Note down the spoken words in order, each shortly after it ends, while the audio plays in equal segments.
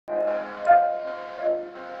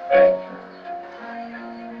So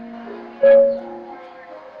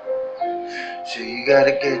you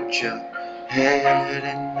gotta get your head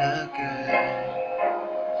in the game.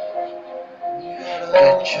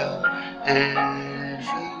 Get your head in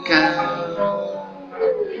the game.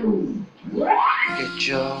 Get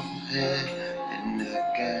your head in the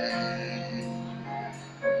game.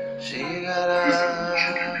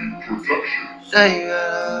 So you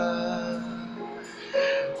gotta,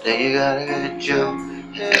 then you gotta get your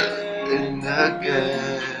head in the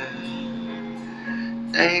game.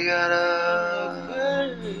 Then you gotta,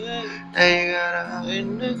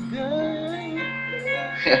 in the game.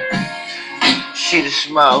 See the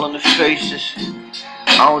smile on the faces.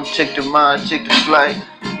 I don't take the mind, take the flight.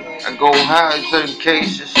 I go high in certain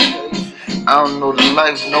cases. I don't know the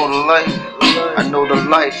life, know the light. I know the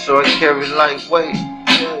light, so I carry lightweight.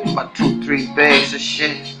 My 2-3 bags of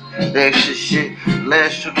shit. The extra shit.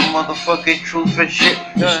 Last to the motherfucking truth and shit.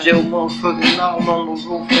 Still motherfucking out on the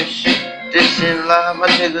roof and shit. This ain't lie, my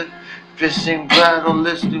nigga. This ain't bad, don't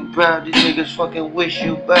listen proud. These niggas fucking wish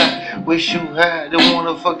you back, wish you had. They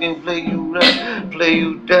wanna fucking play you that, play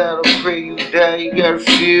you down, or pray you die. You gotta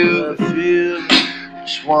feel.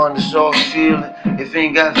 This one is all feeling. If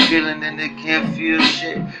ain't got feeling, then they can't feel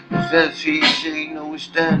shit. If that feel shit, you know we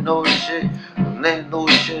stand no shit. Land no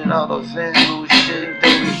shit, all the fans no shit.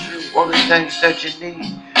 All the things that you need.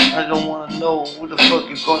 I don't wanna know who the fuck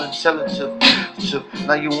you gonna tell it to.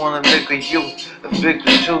 Now you wanna make a youth, a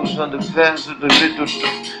victim choose on the path of the little do.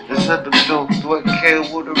 There's nothing to do. Do I care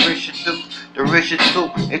what the rich do? The rich do.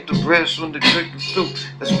 It's the breast when the drink is through.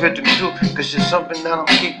 That's better too, cause it's something that I'm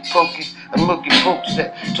keep poking. I'm looking folks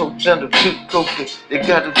that talk down the big cookie. They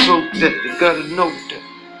gotta prove that, they gotta know that.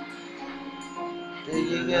 There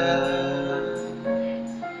you go.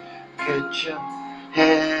 Get your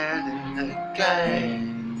head in the game.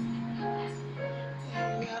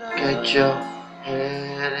 Get your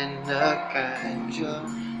head in the game. Get your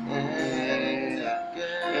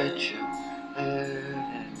head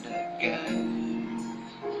in the game.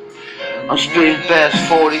 I'm straight past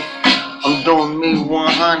 40. I'm doing me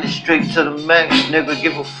 100 straight to the max. Nigga,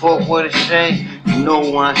 give a fuck what it say. You know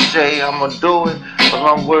when I say I'ma do it, but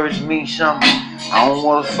my words mean something. I don't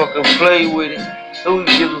wanna fucking play with it. Who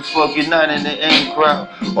give a fuck? You're not in the in crowd.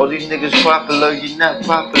 All these niggas popular, you're not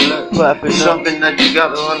popular. It's something that you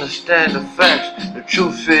gotta understand the facts. The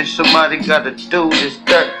truth is somebody gotta do this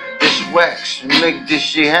dirt, this wax, and make this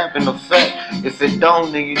shit happen. A fact. If it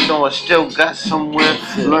don't, then you know I still got somewhere.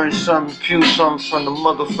 Learn something, pew something from the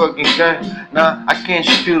motherfucking game. Nah, I can't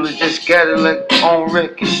spew it, just got it like on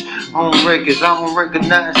records. On records, I don't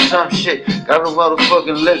recognize some shit. Gotta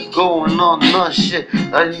motherfucking let go and all none shit.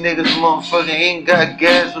 All these niggas motherfucking ain't got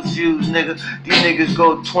gas or fuse, nigga. These niggas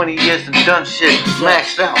go 20 years and done shit.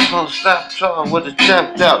 Maxed out, don't stop trying with the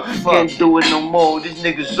trapped out. Can't do it no more, these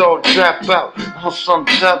niggas all trap out. On some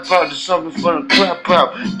top out, there's something for the crap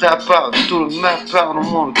out. Top out, through the map out,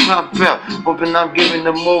 I'm on the top out. Hoping I'm giving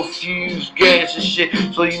them more fuse, gas and shit.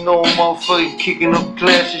 So you know I'm motherfucking kicking up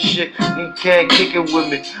class and shit. You can't kick it with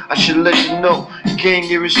me, I should let you know. You can't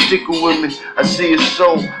get a sticker with me. I see your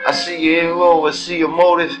soul, I see your hero, I see your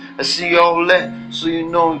motive, I see all that. So you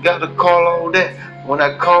know you gotta call all that. When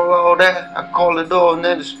I call all that, I call it all and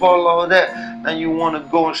then to spoil all that. Now you wanna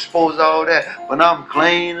go expose all that, but I'm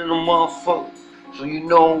clean in the motherfucker. So you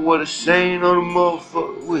know what it's saying on the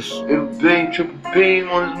motherfucker. It'll bang triple beam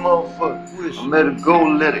on this motherfucker. I let it go,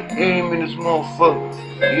 let it aim in this motherfucker.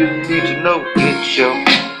 You need to know, get your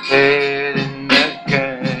head in that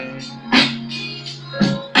game.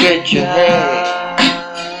 Get your head,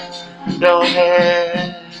 don't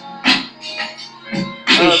head.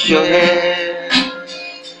 Get your head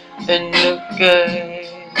in the game.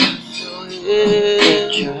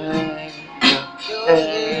 Get your head,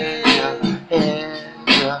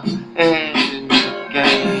 in the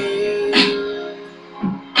game.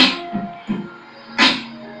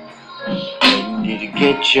 You need to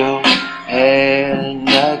get your head in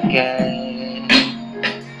the game.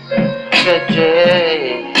 Get your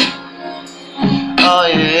head. Oh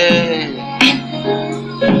yeah.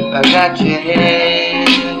 I got your head.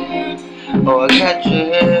 Oh, I got your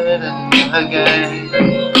head in the game.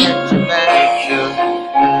 Get your head in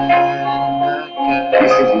the game.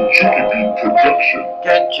 This is a Chicken Bean production.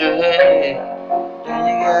 Get your head. Then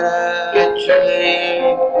you gotta get your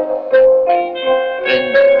head.